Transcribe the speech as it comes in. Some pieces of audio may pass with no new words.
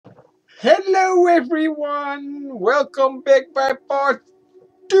Hello everyone! Welcome back by part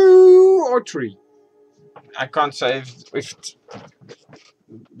 2 or 3. I can't say if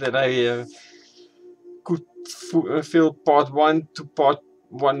that I could fill part 1 to part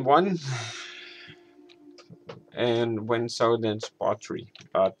 1 and when so then it's part 3,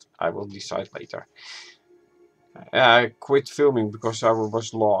 but I will decide later. I quit filming because I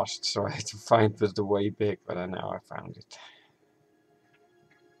was lost, so I had to find the way back, but now I found it.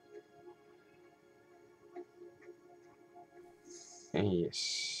 And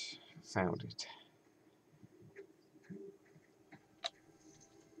yes, found it.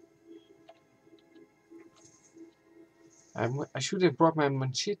 I should have brought my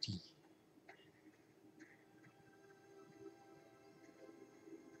machete.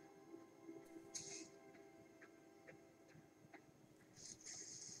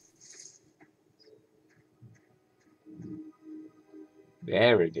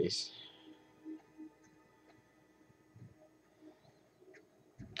 There it is.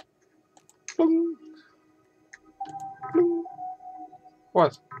 Boom, boom.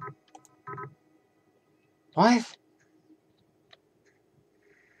 What? What?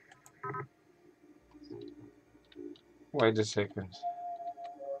 Wait a second.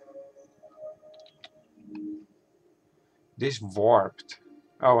 This warped.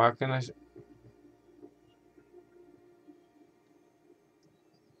 Oh, how can I...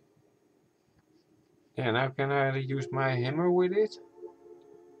 And how can I use my hammer with it?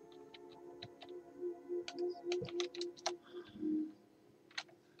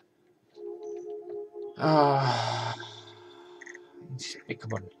 Ah,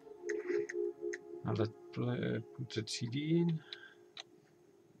 despicable. Now let's put the CD in.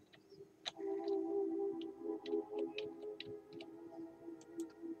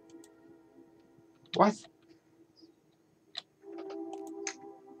 What?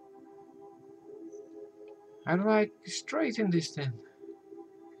 How do I straighten this then?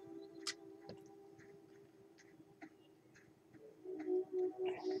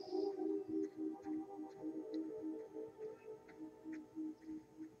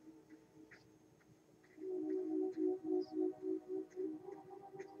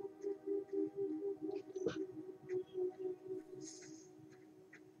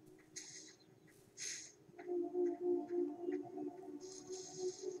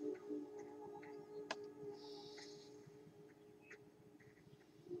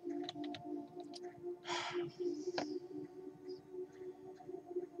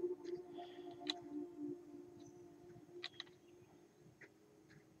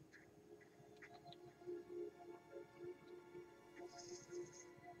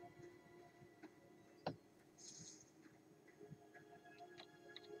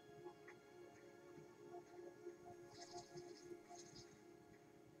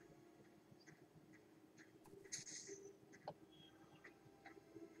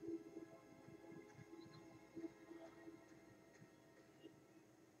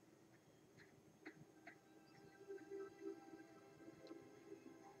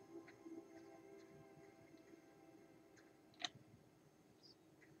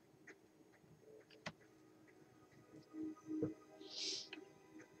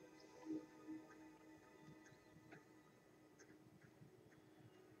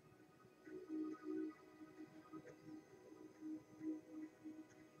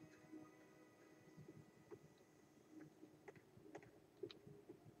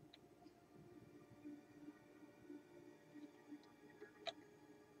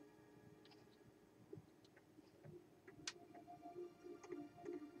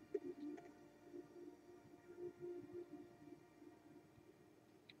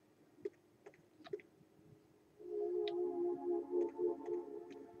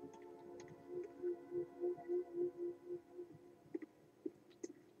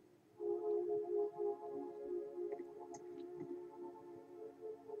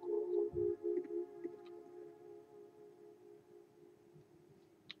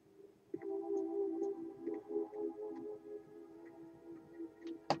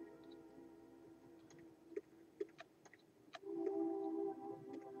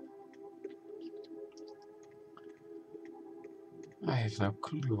 I have no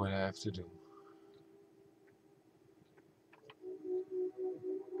clue what I have to do.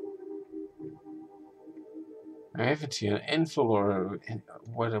 I haven't seen an anvil or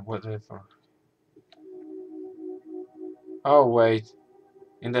whatever. Oh wait,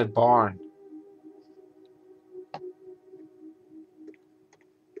 in that barn.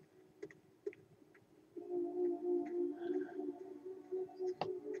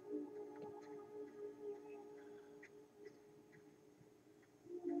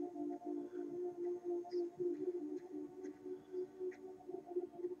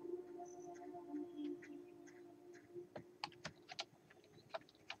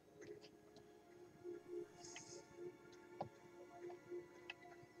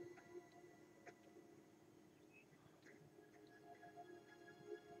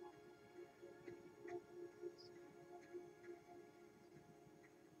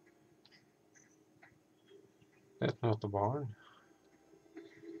 That's not the barn.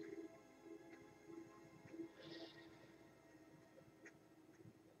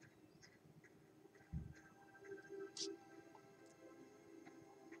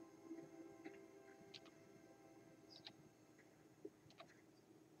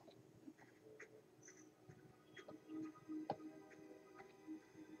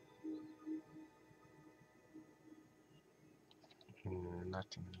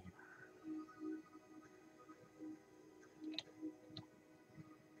 Nothing here.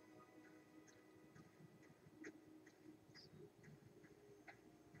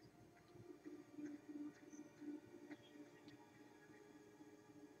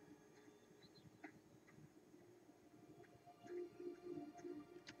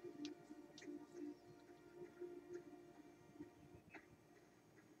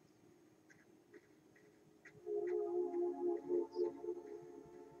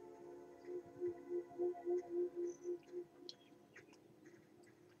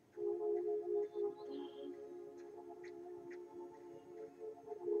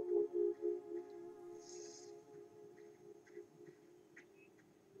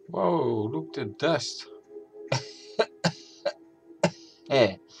 Whoa, look at the dust.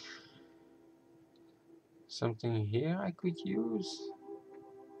 Eh, something here I could use.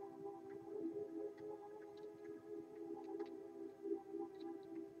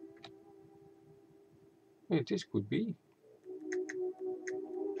 Hey, this could be.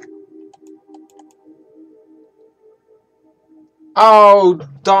 Oh,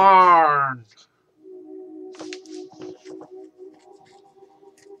 darn!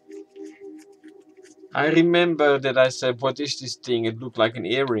 I remember that I said, what is this thing? It looked like an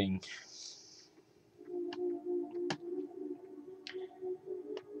earring.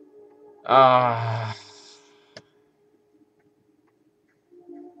 Ah.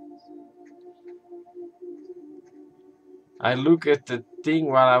 I look at the thing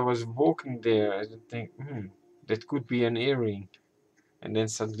while I was walking there and I think, that could be an earring. And then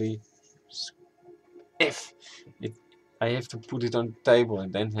suddenly, F! It, I have to put it on the table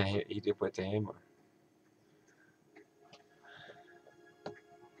and then I hit it with the hammer.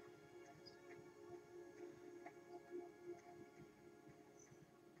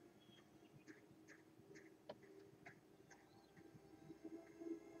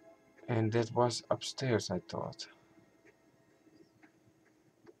 And that was upstairs, I thought.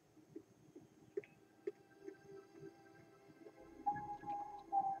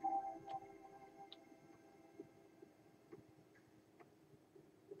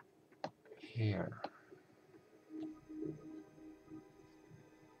 Here.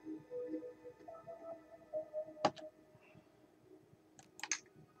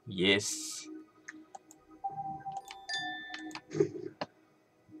 Yes.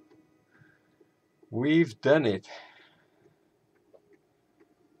 We've done it.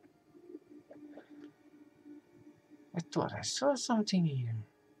 I thought I saw something here.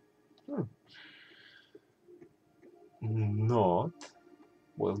 Not.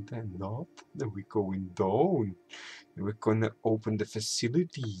 Well, then not. Then we're going down. We're gonna open the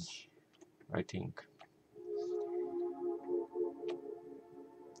facility, I think.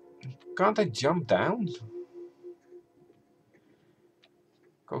 Can't I jump down?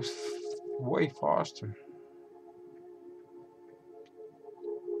 Goes way faster.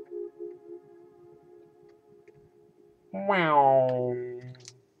 Wow.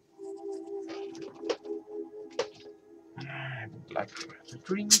 I would like to have a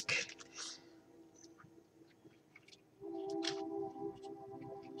drink.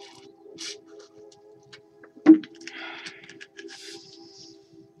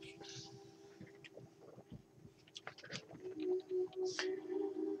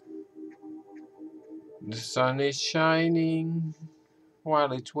 The sun is shining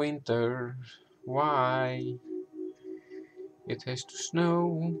while it's winter. Why? It has to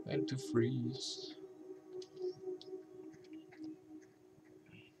snow and to freeze.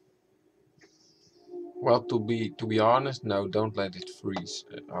 Well, to be honest, no, don't let it freeze.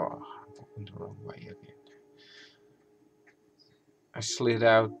 Oh, I'm walking the wrong way again. I slid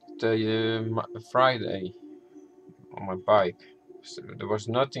out Friday on my bike. So there was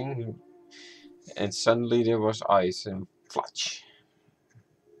nothing, and suddenly there was ice and flutch.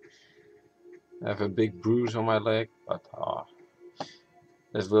 I have a big bruise on my leg, but I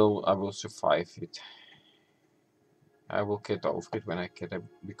will survive it. I will get over it when I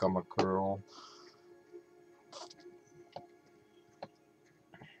become a girl.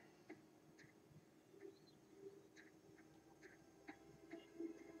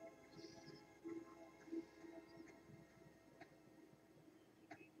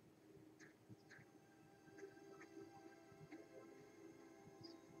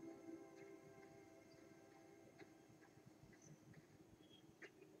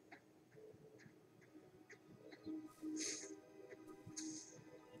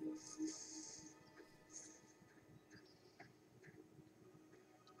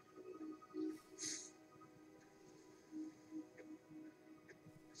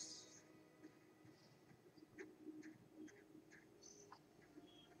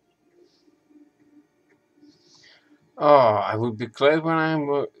 Oh, I would be glad when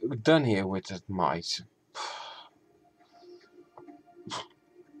I'm done here with that mice.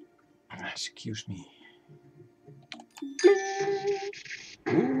 Excuse me.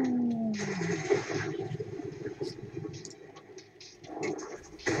 Ooh.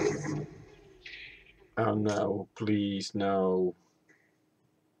 Oh no, please, no.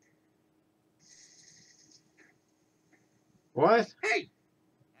 What? Hey!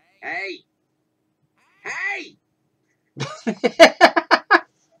 Hey! Hey!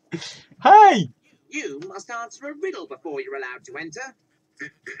 Hey! You must answer a riddle before you're allowed to enter.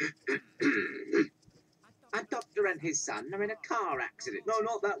 A doctor and his son are in a car accident. No,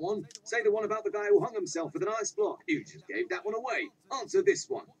 not that one. Say the one about the guy who hung himself with an ice block. You just gave that one away. Answer this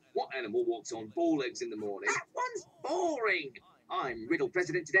one. What animal walks on four legs in the morning? That one's boring. I'm riddle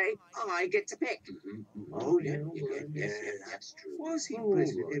president today. I get to pick. Oh, yeah, that's true. Was he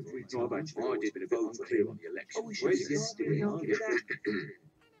president every time? I did a bit unclear on the election.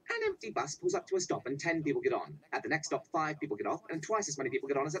 An empty bus pulls up to a stop and 10 people get on. At the next stop, 5 people get off, and twice as many people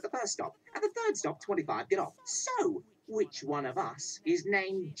get on as at the first stop. At the third stop, 25 get off. So, which one of us is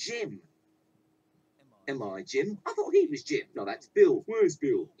named Jim? Am I Jim? I thought he was Jim. No, that's Bill. Where's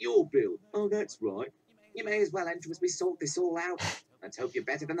Bill? You're Bill. Oh, that's right. You may as well enter as we sort this all out. Let's hope you're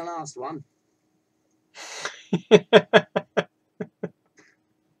better than the last one.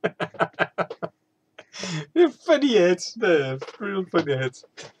 You're funny heads. No, real funny heads.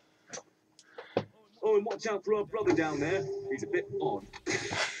 Oh, and watch out for our brother down there. He's a bit odd.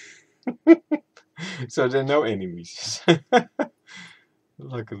 So there are no enemies.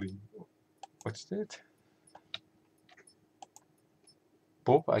 Luckily. What's that?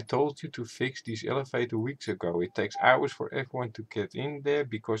 Bob, I told you to fix these elevators weeks ago. It takes hours for everyone to get in there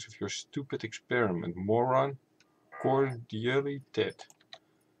because of your stupid experiment, moron. Cordially, Ted.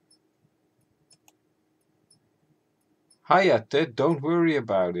 Hiya, Ted. Don't worry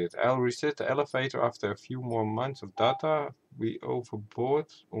about it. I'll reset the elevator after a few more months of data. We overboard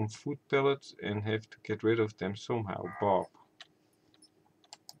on food pellets and have to get rid of them somehow, Bob.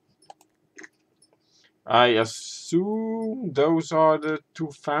 I assume those are the two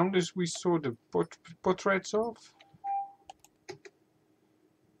founders we saw the portraits of?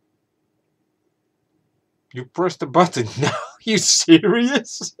 You pressed the button now? You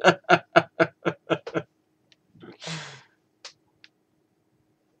serious?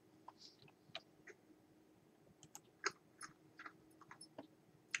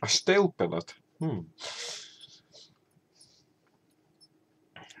 A stale pellet.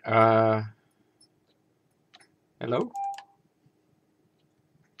 Hello?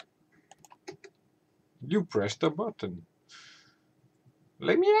 You pressed the button.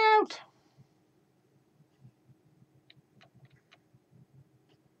 Let me out!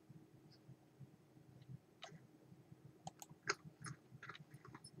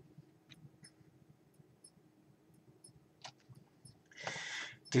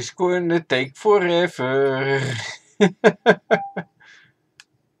 It's gonna take forever.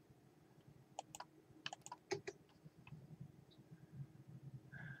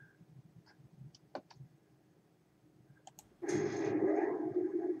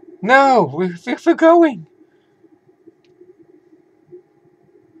 No, we're going.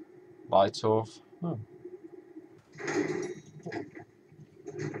 Lights off. Oh.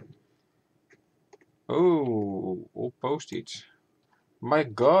 Oh, all postage. My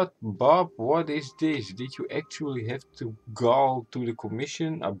God, Bob, what is this? Did you actually have to go to the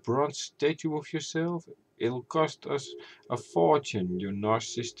commission a bronze statue of yourself? It'll cost us a fortune, you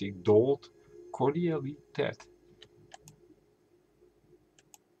narcissistic dolt. Cordially, Ted.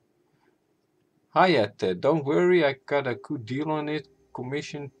 Hiya, Ted. Don't worry, I got a good deal on it.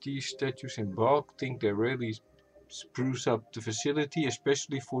 Commissioned these statues in bulk. Think they really spruce up the facility,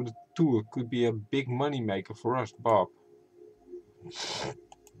 especially for the tour. Could be a big money maker for us, Bob.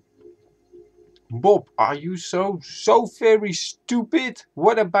 Bob, are you so very stupid?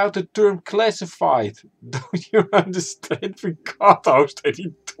 What about the term classified? Don't you understand? We can't host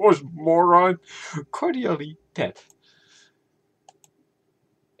any tours, moron. Cordially, Ted.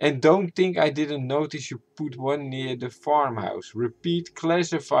 And don't think I didn't notice you put one near the farmhouse. Repeat,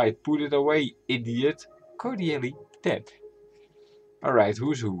 classified. Put it away, idiot. Cordially, Ted. Alright,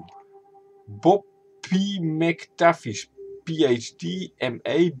 who's who? Bob P. McTavish, PhD,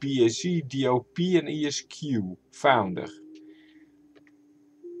 MA, BSc, DOP and ESQ. Founder.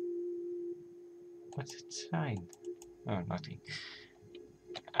 What's it sign? Oh, nothing.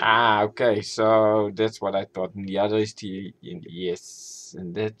 Ah, okay, so that's what I thought. And the other is the... Yes,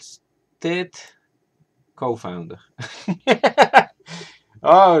 and that's Ted. Co-founder.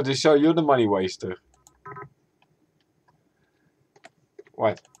 Oh, so you're the money waster.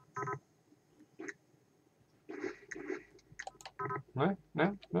 What? No,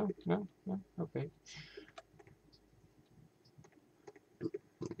 no, no, no, no. Okay.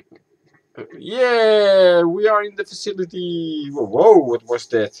 Yeah, we are in the facility. Whoa, what was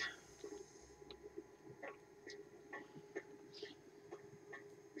that?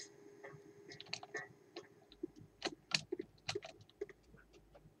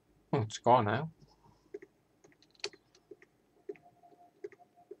 Oh, it's gone now.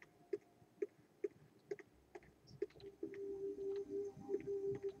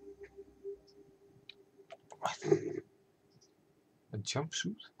 What? A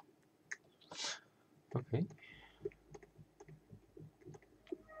jumpsuit? Okay.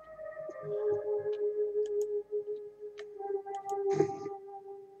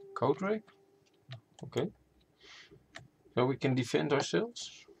 Code ray? Okay. So we can defend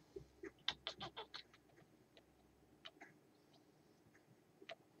ourselves?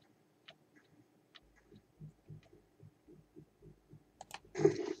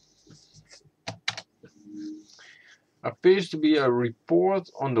 Appears to be a report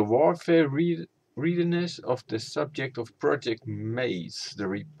on the warfare readiness of the subject of Project Maize. The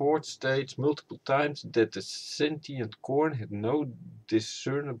report states multiple times that the sentient corn had no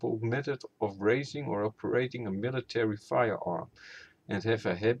discernible method of raising or operating a military firearm, and have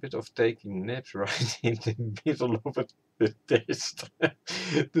a habit of taking naps right in the middle of the test.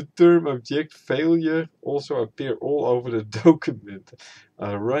 The term object failure also appear all over the document,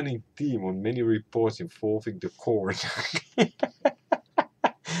 a running theme on many reports involving the corn.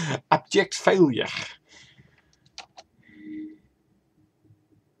 Abject failure.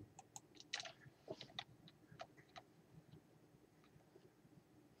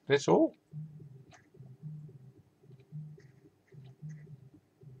 That's all.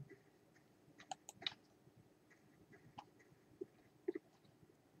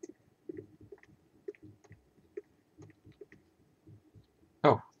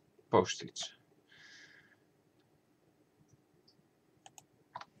 Oh, post-its.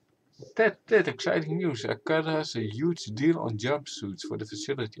 That exciting news. Akata has a huge deal on jumpsuits for the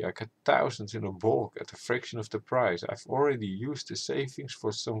facility. I got thousands in a bulk at a fraction of the price. I've already used the savings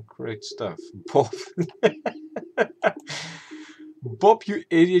for some great stuff. Bob. Bob, you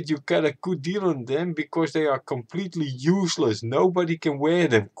idiot, you got a good deal on them because they are completely useless. Nobody can wear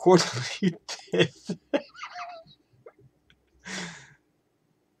them. Quarterly death.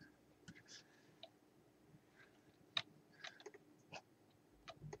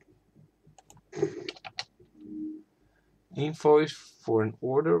 Invoice for an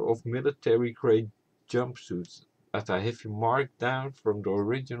order of military grade jumpsuits at a heavy markdown from the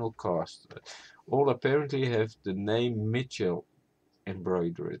original cost. All apparently have the name Mitchell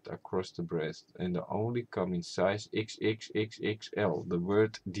embroidered across the breast, and they only come in size XXXXL. The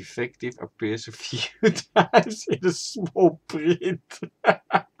word defective appears a few times in a small print.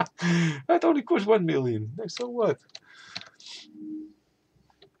 That only costs 1 million. So what?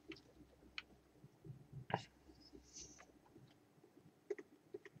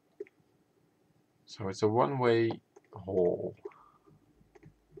 So it's a one-way hall.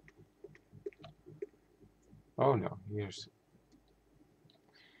 Oh no, here's.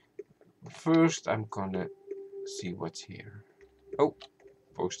 First, I'm gonna see what's here. Oh,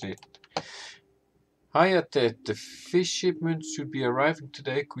 post it. Hiya Ted, the fish shipment should be arriving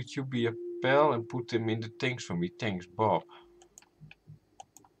today. Could you be a pal and put them in the tanks for me? Thanks, Bob.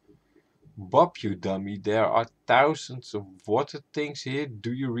 Bob, you dummy, there are thousands of water tanks here.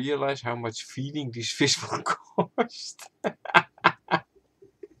 Do you realize how much feeding these fish will cost?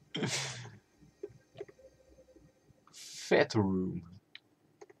 Fat room.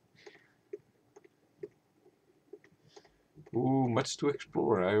 Ooh, much to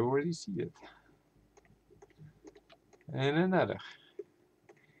explore. I already see it. And another.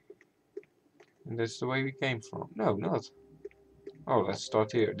 And that's the way we came from. No, not. Oh, let's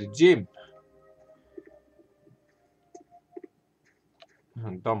start here. The gym.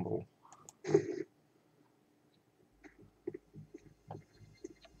 And dumbbell.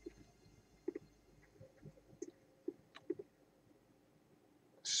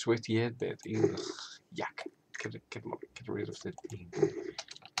 Sweaty headband. Ugh. Yuck. Get rid of that thing.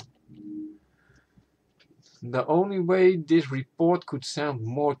 The only way this report could sound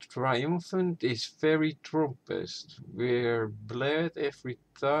more triumphant is very Trumpist. We're glad every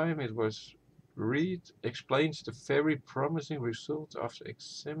time it was read explains the very promising results after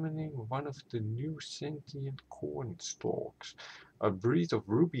examining one of the new sentient corn stalks, a breed of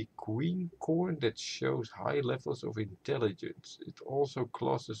ruby queen corn that shows high levels of intelligence. It also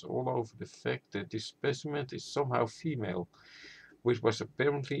glosses all over the fact that this specimen is somehow female. which was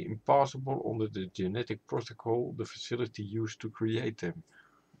apparently impossible under the genetic protocol the facility used to create them.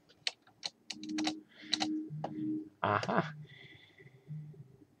 Aha.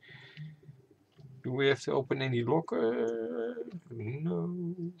 Do we have to open any locker?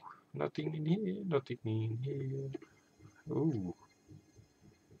 No. Nothing in here. Nothing in here. Ooh.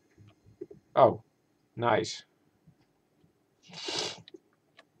 Oh. Nice.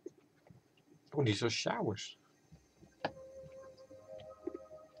 Oh, these are showers.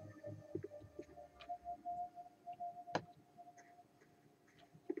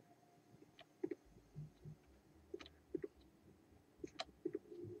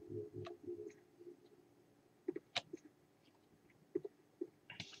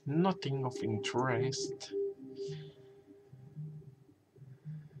 Nothing of interest.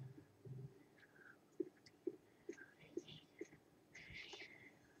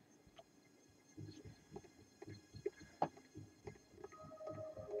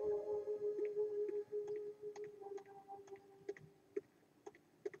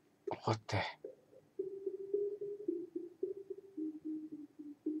 What the?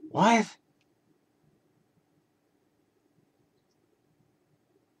 What?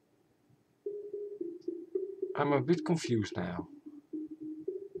 I'm a bit confused now.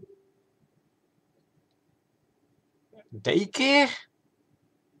 Daycare?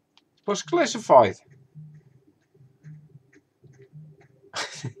 Was classified.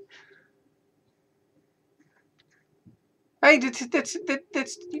 Hey, that's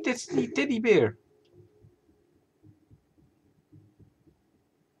the teddy bear.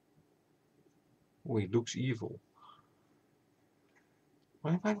 Oh, he looks evil.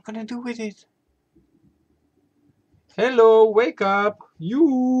 What am I gonna do with it? Hello, wake up,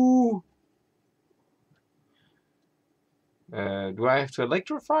 you. Do I have to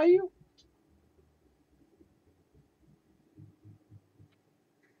electrify you?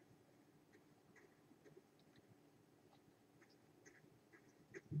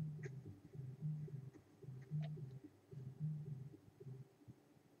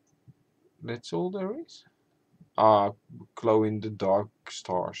 That's all there is. Glow in the dark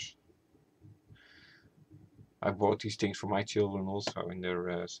stars. I bought these things for my children also in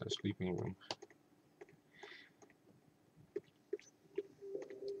their sleeping room.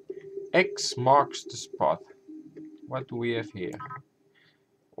 X marks the spot. What do we have here?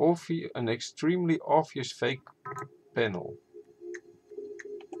 An extremely obvious fake panel.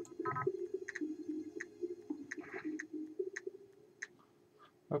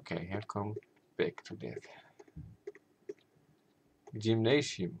 Okay, I'll come back to that.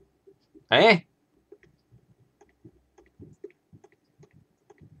 Gymnasium. Eh?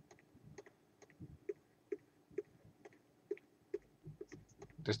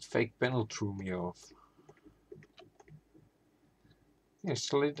 That fake panel threw me off. Yeah,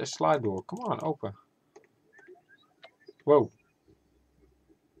 the slide door. Come on, open. Whoa.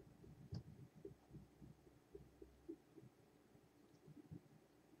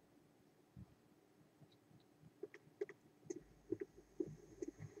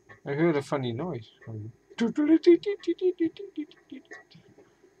 I heard a funny noise.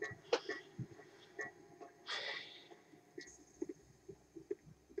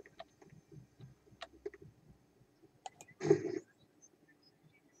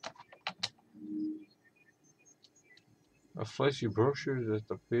 A flashy brochure that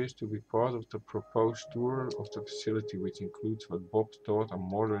appears to be part of the proposed tour of the facility, which includes what Bob thought a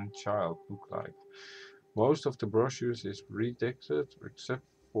modern child looked like. Most of the brochures is redacted, except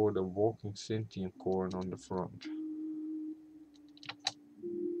for the walking sentient corn on the front.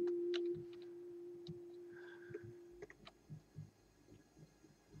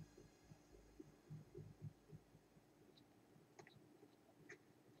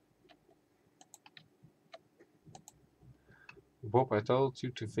 Bob, I told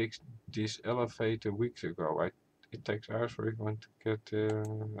you to fix this elevator weeks ago. It takes hours for everyone to get there.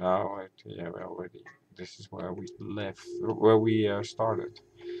 Oh, yeah, we already. This is where we left, where we started.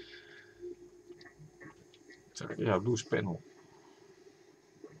 So, yeah, loose panel.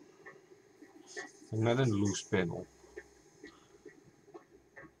 Another loose panel.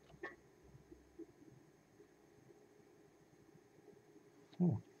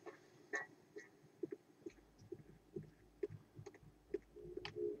 Hmm.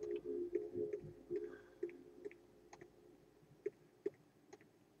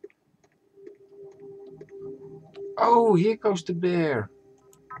 Oh, here goes the bear.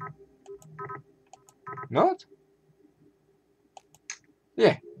 Not?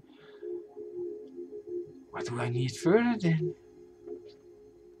 Yeah. What do I need further then?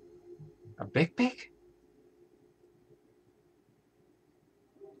 A backpack?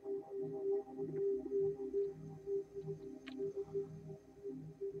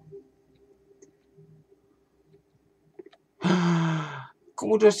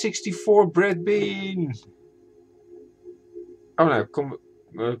 Commodore 64 Brad Bean. Oh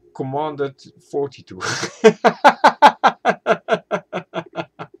no, Commanded 42.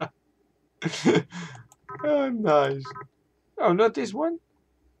 Oh, nice. Oh, not this one.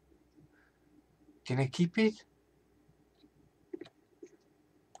 Can I keep it?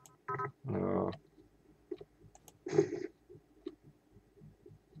 No.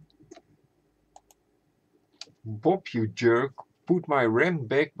 Bob, you jerk. Put my ram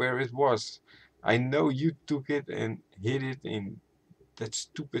back where it was. I know you took it and hid it in that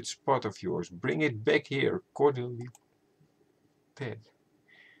stupid spot of yours. Bring it back here. Cordially, Ted.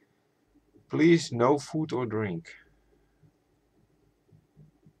 Please, no food or drink.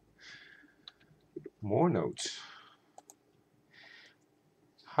 More notes.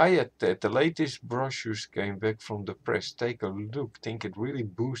 Hiya Ted, the latest brochures came back from the press. Take a look. Think it really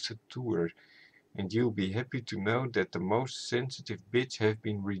boosted tour. And you'll be happy to know that the most sensitive bits have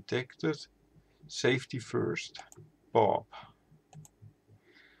been redacted. Safety first. Bob.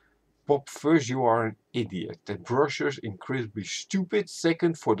 Bob, first, you are an idiot. That brochure's incredibly stupid.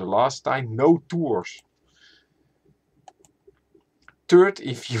 Second, for the last time, no tours. Third,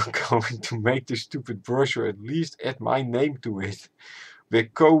 if you're going to make the stupid brochure, at least add my name to it. We're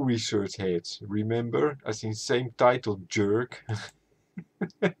co-research heads, remember? As in same title, jerk.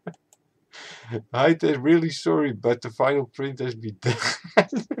 I'm really sorry, but the final print has been done.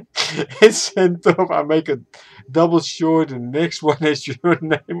 It's sent off. I make a double sure the next one has your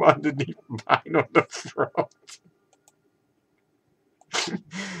name underneath mine on the front.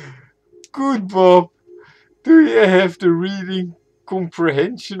 Good, Bob. Do you have the reading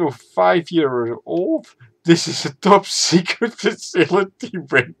comprehension of 5-year-old? This is a top secret facility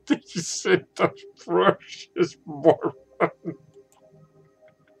where these sent off brochures more.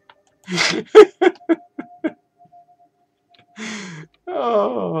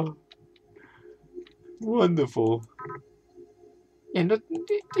 Oh, wonderful. Yeah, not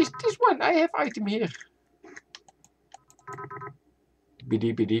this one. I have item here.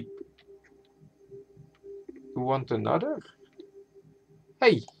 Biddy biddy. You want another?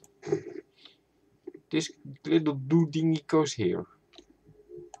 Hey, this little dingy goes here.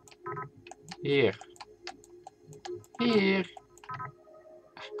 Here. Here.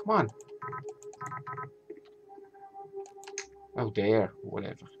 Come on. Oh, there.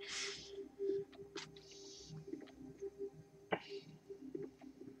 Whatever.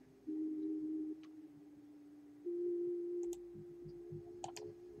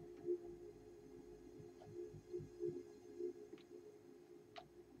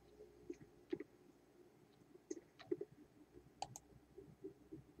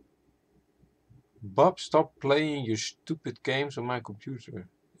 Bob, stop playing your stupid games on my computer.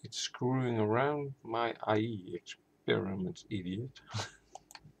 It's screwing around my IE experiments, idiot.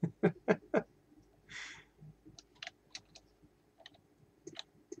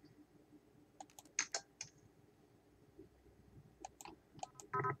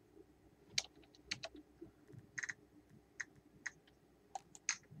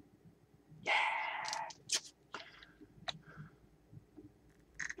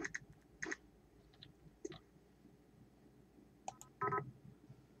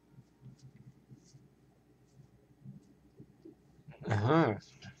 Uh-huh.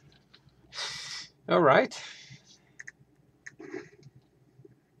 All right.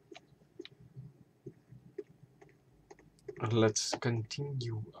 Let's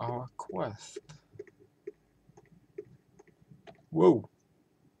continue our quest. Whoa.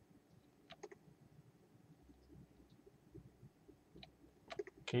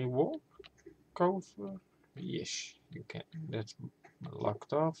 Can you walk? Over? Yes, you can. That's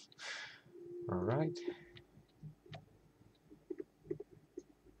locked off. All right.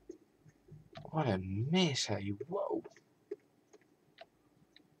 What a mess, hey. Whoa.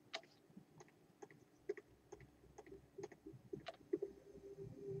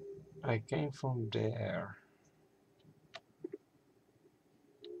 I came from there.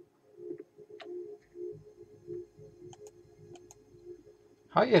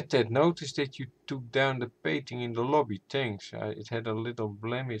 Hiya Ted, noticed that you took down the painting in the lobby. Thanks. It had a little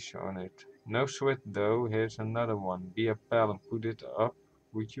blemish on it. No sweat though. Here's another one. Be a pal and put it up.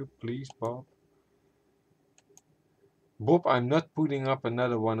 Would you please, Bob? Bob, I'm not putting up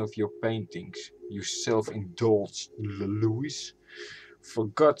another one of your paintings. You self-indulged Louis. For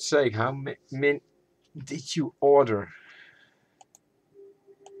God's sake, how many did you order?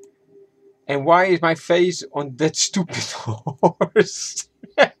 And why is my face on that stupid horse?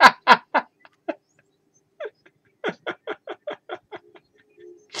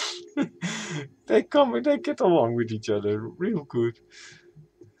 They get along with each other real good.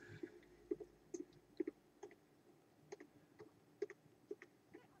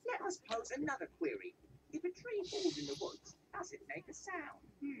 Let us pose another query. If a tree falls in the woods, does it make a sound?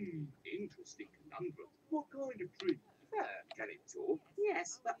 Interesting conundrum. What kind of tree? Can it talk?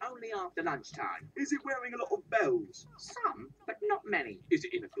 Yes, but only after lunchtime. Is it wearing a lot of bells? Some, but not many. Is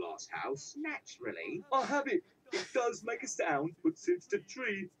it in a glass house? Naturally. I have it. It does make a sound, but since it's a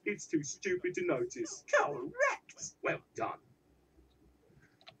tree, it's too stupid to notice. Correct. Well done.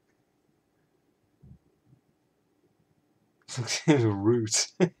 Rude.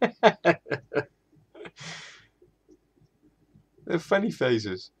 They're funny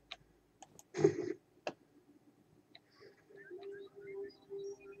faces.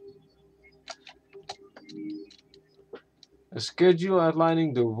 A schedule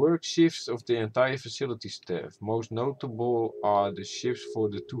outlining the work shifts of the entire facility staff. Most notable are the shifts for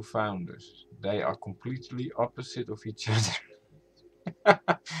the two founders. They are completely opposite of each other.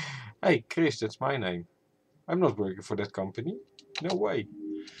 Hey, Chris, that's my name. I'm not working for that company. No way.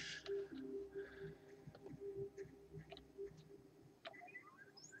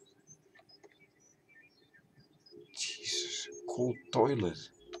 Jesus, cold toilet.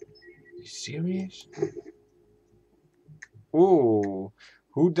 You serious? Oh,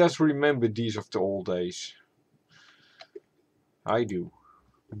 who does remember these of the old days? I do.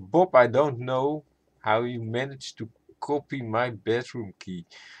 Bob, I don't know how you managed to copy my bedroom key,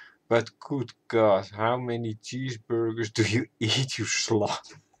 but good God, how many cheeseburgers do you eat, you slob?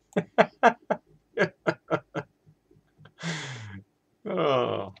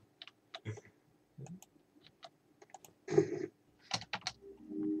 Oh.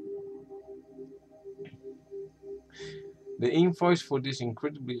 The invoice for this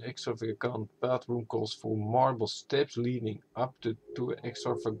incredibly extravagant bathroom calls for marble steps leading up to two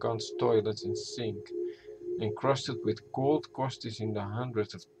extravagant toilets and sink. Encrusted with gold, cost is in the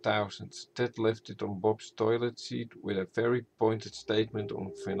hundreds of thousands. Ted left it on Bob's toilet seat with a very pointed statement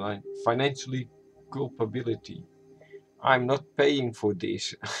on financially culpability. I'm not paying for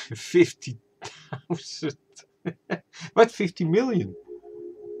this. 50,000. What 50 million?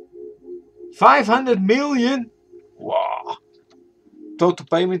 500 million? Wow. Total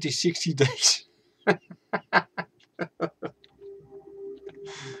payment is 60 days.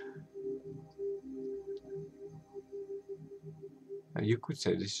 You could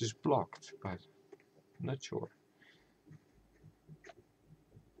say this is blocked, but I'm not sure.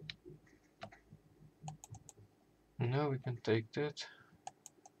 No, we can take that.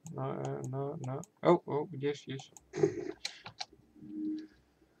 No. Oh, yes.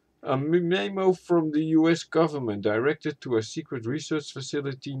 A memo from the US government directed to a secret research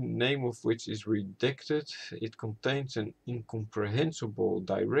facility, name of which is redacted. It contains an incomprehensible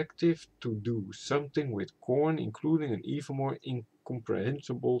directive to do something with corn, including an even more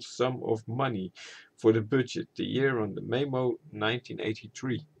incomprehensible sum of money for the budget. The year on the memo,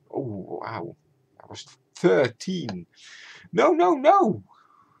 1983. Oh, wow. I was 13. No.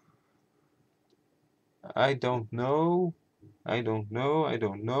 I don't know.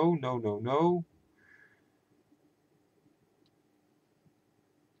 No.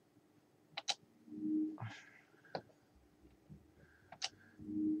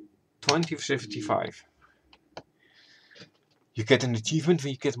 20 of 75. You get an achievement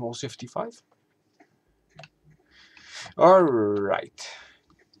when you get them all 75. Alright.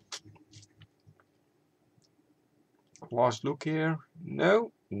 Last look here.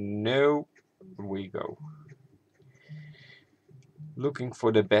 No. We go. Looking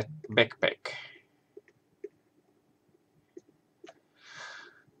for the backpack.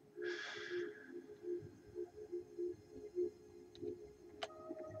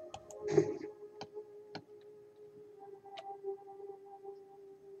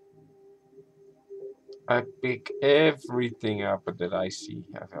 I pick everything up that I see.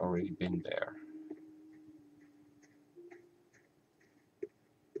 I've already been there.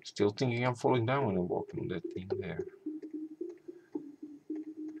 Still thinking I'm falling down when I'm walking on that thing there.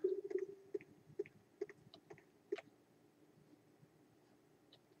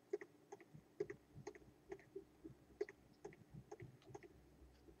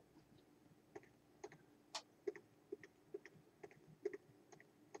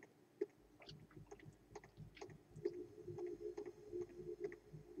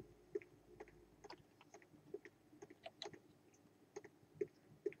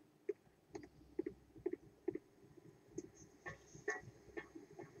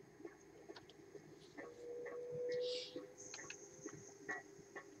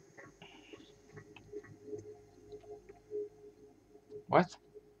 What?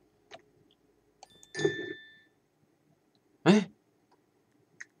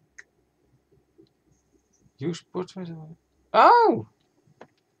 Use portrait. Oh!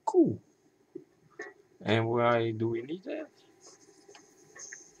 Cool. And why do we need that?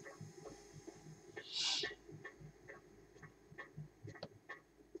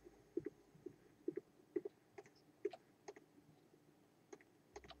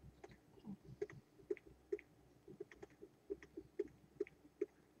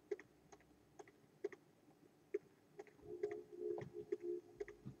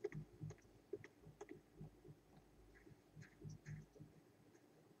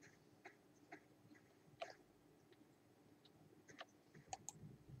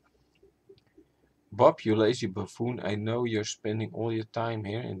 Bob, you lazy buffoon, I know you're spending all your time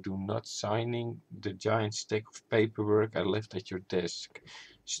here and do not signing the giant stack of paperwork I left at your desk.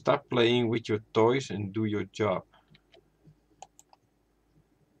 Stop playing with your toys and do your job.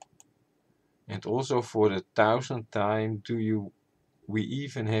 And also for the 1000th time, we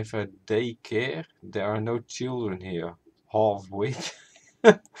even have a daycare? There are no children here. Half-wit.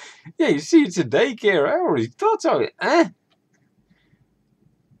 Yeah, you see, it's a daycare. I already thought so.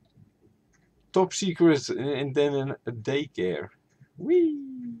 Top secret and then a daycare.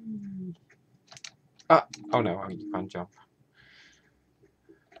 Whee! Ah, oh no, you can't jump.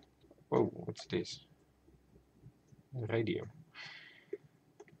 Whoa, what's this? Radio.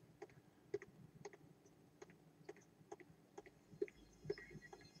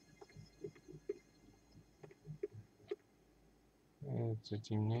 It's a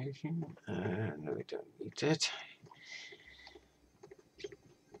gymnasium. No, we don't need that.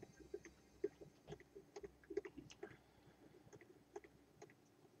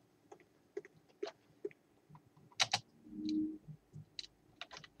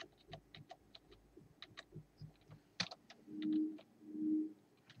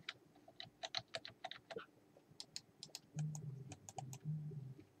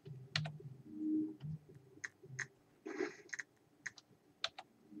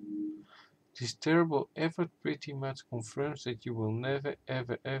 This terrible effort pretty much confirms that you will never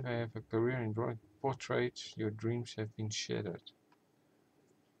ever ever have a career in drawing portraits. Your dreams have been shattered.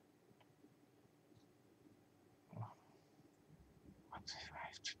 What do I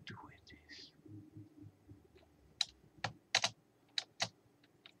have to do with this?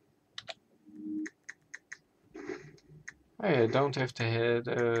 I don't have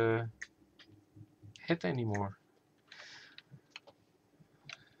the head anymore.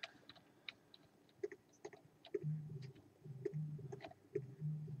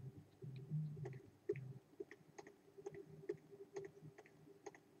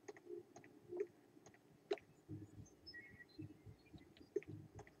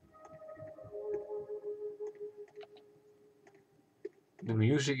 The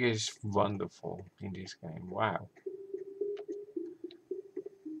music is wonderful in this game. Wow.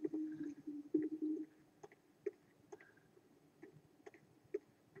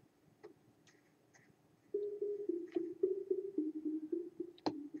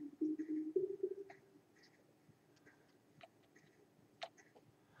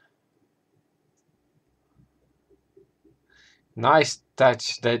 Nice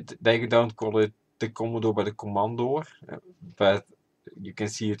touch that they don't call it the Commodore but the Commandor, but you can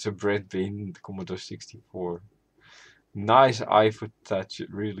see it's a bread bin, the Commodore 64. Nice eye for touch,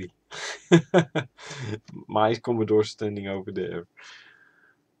 really. My Commodore standing over there.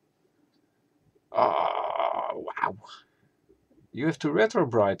 Oh, wow. You have to retro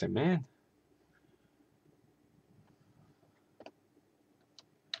brighten, man.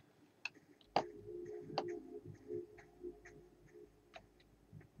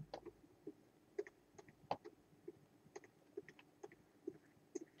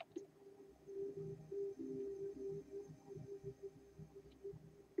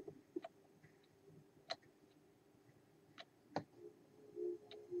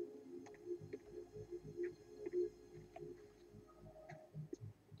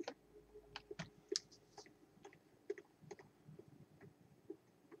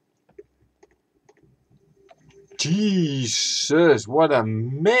 Jesus, what a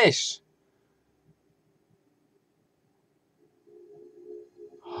mess!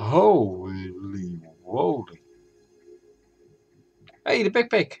 Holy moly. Hey, the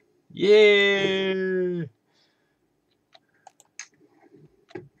backpack! Yeah!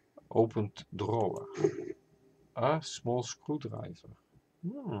 Opened drawer. A small screwdriver.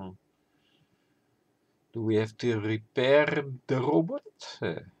 Do we have to repair the robot?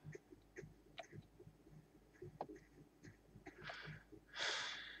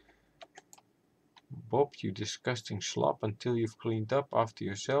 Bob, you disgusting slop, until you've cleaned up after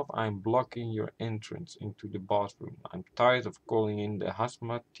yourself, I'm blocking your entrance into the bathroom. I'm tired of calling in the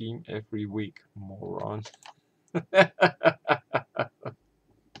hazmat team every week, moron.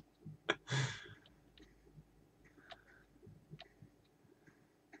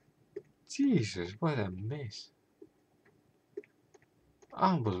 Jesus, what a mess.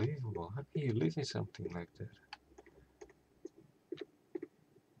 Unbelievable. How can you live in something like that?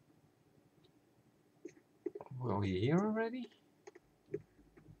 Were we here already?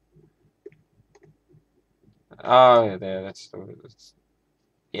 Oh, yeah, that's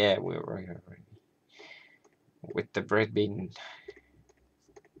yeah, we were here already. With the bread bin.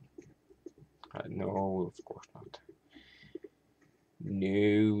 No, of course not.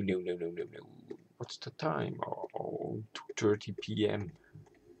 No, no, no, no, no, no. What's the time? Oh, 2:30 p.m.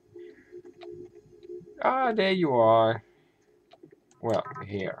 Ah, there you are. Well,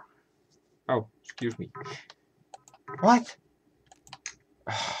 here. Oh, excuse me. What?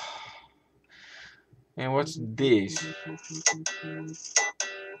 And what's this?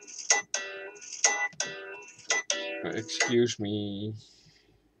 Excuse me.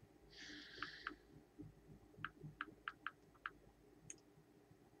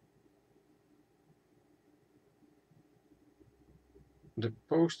 The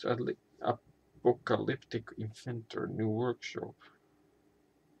post-apocalyptic inventor, new workshop.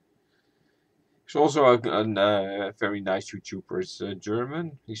 He's also a very nice YouTuber. It's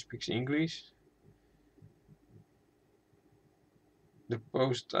German. He speaks English. The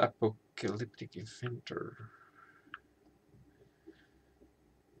post-apocalyptic inventor.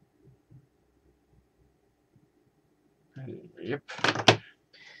 Yep.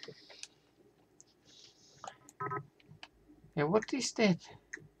 And what is that?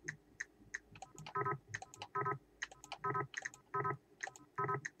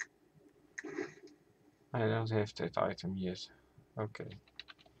 I don't have that item yet. Okay.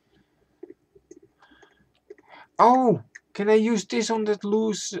 Oh! Can I use this on that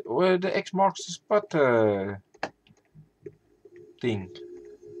loose, the X marks the spot thing?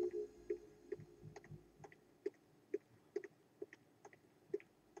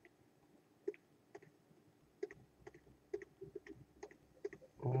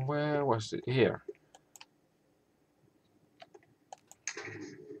 Where was it? Here.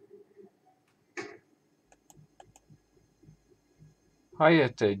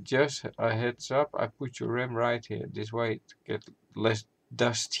 Hayate, just a heads up, I put your RAM right here. This way it gets less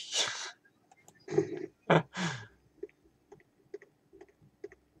dusty.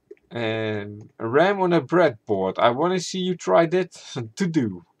 And a RAM on a breadboard. I want to see you try that to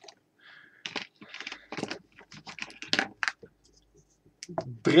do.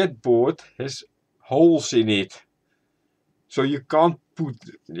 Breadboard has holes in it. So you can't put...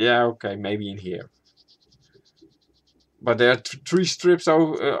 Yeah, okay, maybe in here. But there are three strips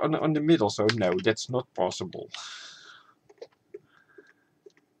on the middle, so no, that's not possible.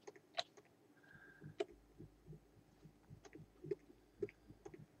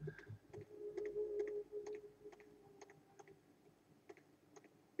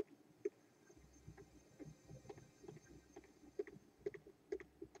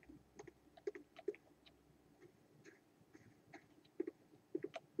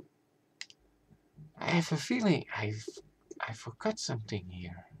 I have a feeling I forgot something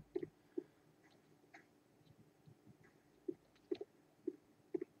here.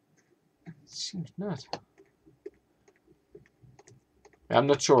 It seems not. I'm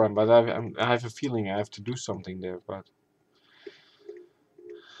not sure, but I have a feeling I have to do something there, but...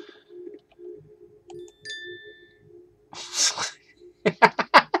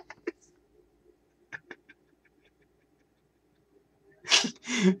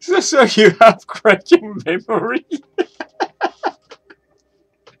 so you have cracking memory?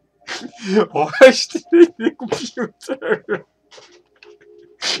 Or is it in the computer?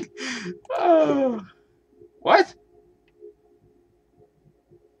 Oh. What?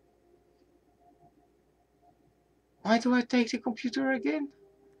 Why do I take the computer again?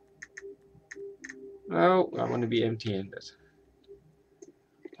 No, I want to be empty-handed.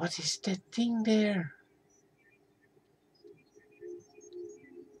 What is that thing there?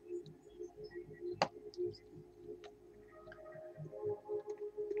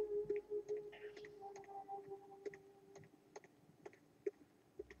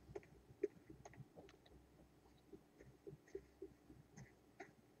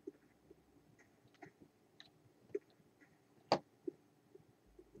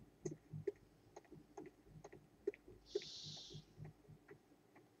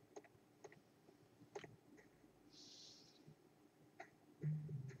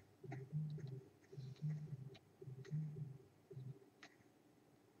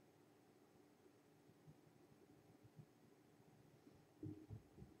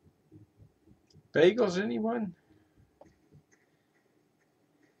 Bagels, anyone?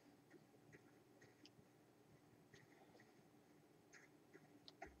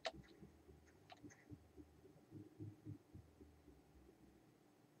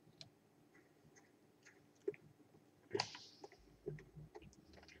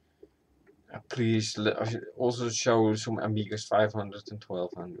 Please also show some Amigas 500 and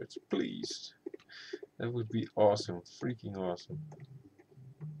 1200, please. That would be awesome, freaking awesome.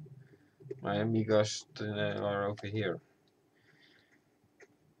 My Amigas are over here.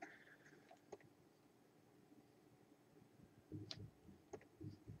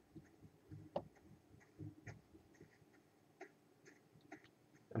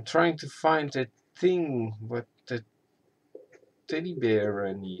 I'm trying to find that thing what the teddy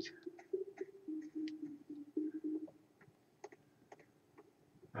bear need.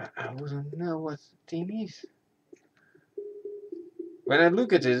 I wouldn't know what the thing is. When I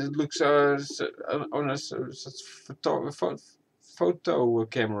look at it, it looks on a such photo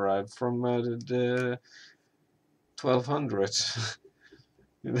camera from the 1200s.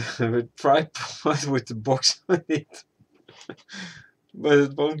 With tripod with the box on it. But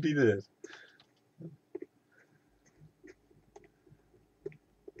it won't be that.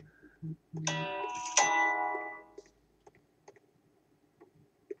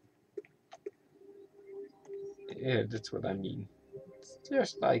 Yeah, that's what I mean. It's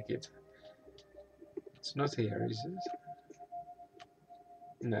just like it. It's not here, is it?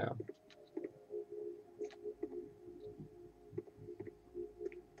 No.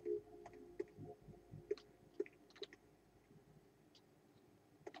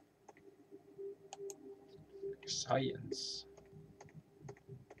 Science.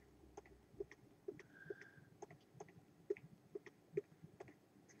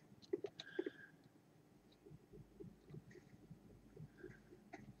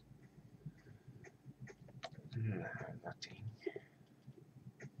 No, nothing.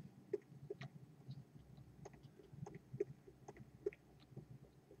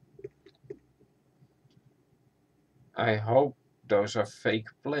 I hope those are fake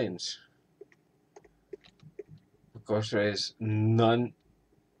planes. Because there is none,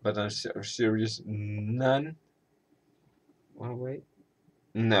 but I'm serious, none. Oh, wait.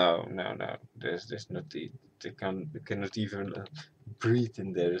 No, no, no. There's not they cannot even breathe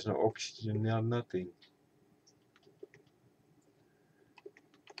in there. There's no oxygen, no nothing.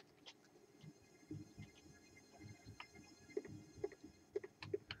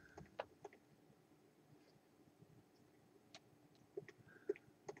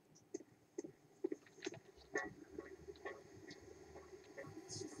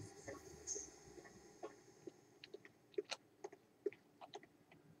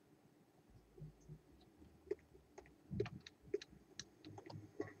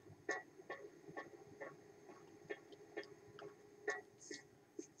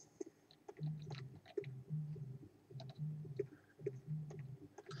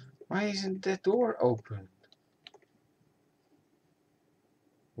 Why isn't that door open?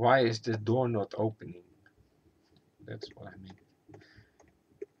 Why is the door not opening? That's what I mean.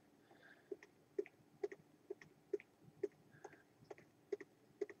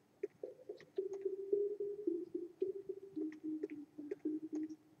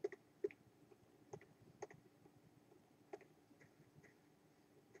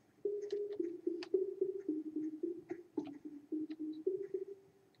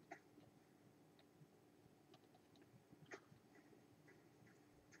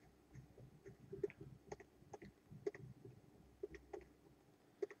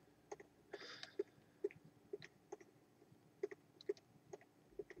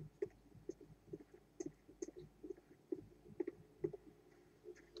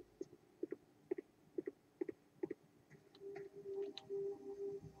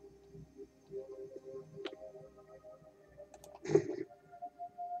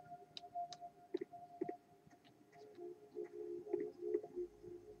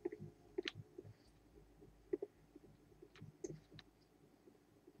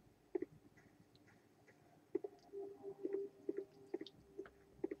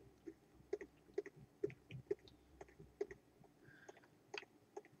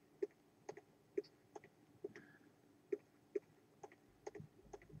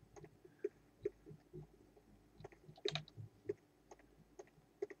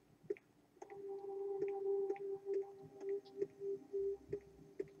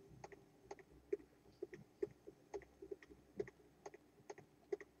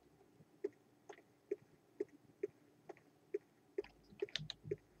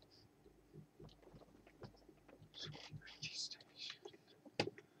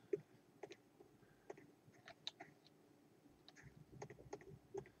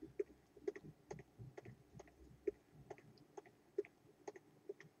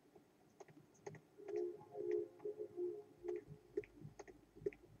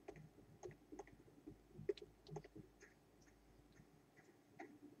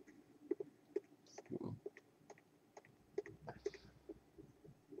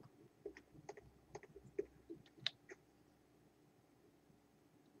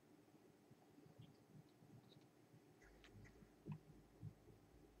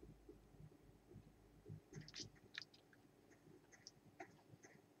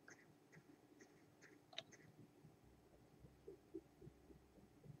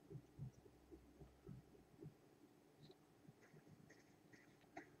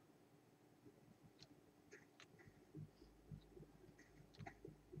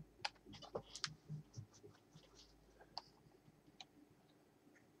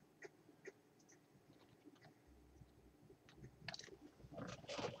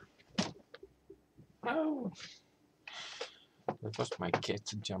 Oh, that was my cat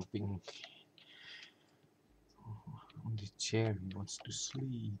jumping on the chair. He wants to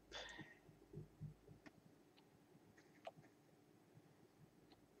sleep.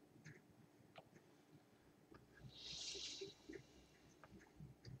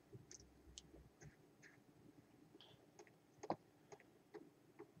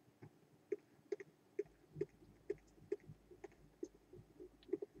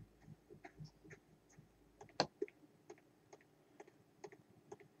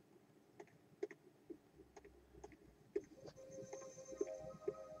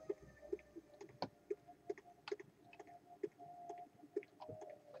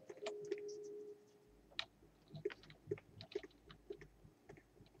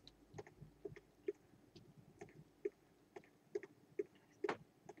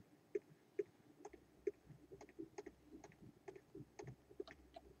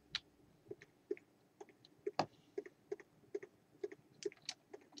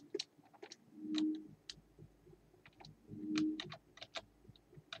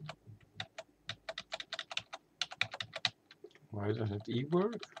 Why doesn't E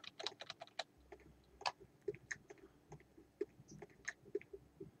work?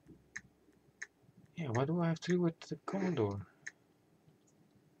 Yeah, what do I have to do with the Commodore?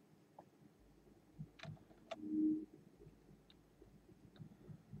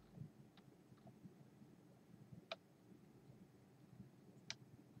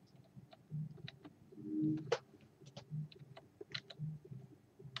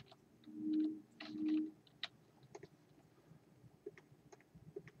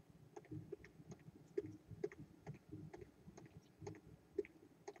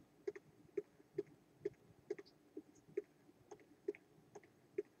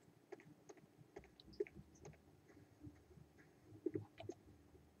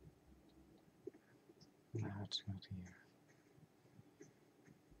 No, it's not here.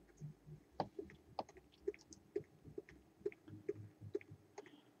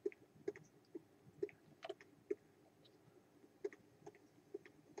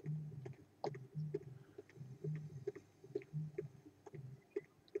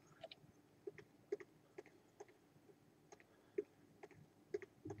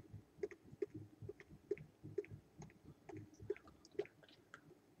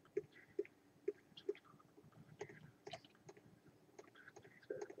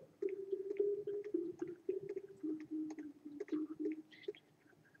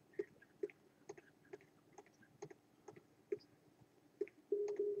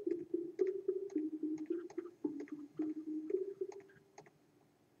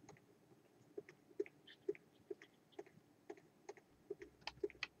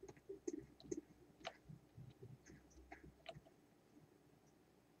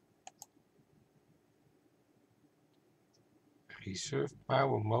 Reserve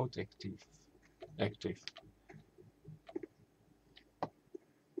power mode active. Active.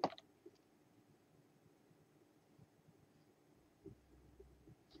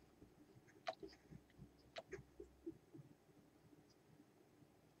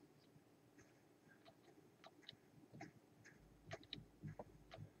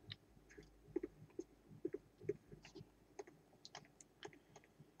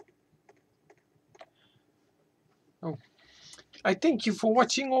 Oh, I thank you for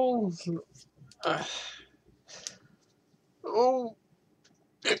watching all. Uh, oh,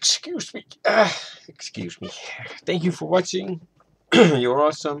 excuse me. Excuse me. Thank you for watching. You're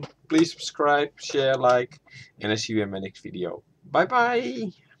awesome. Please subscribe, share, like, and I see you in my next video. Bye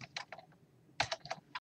bye.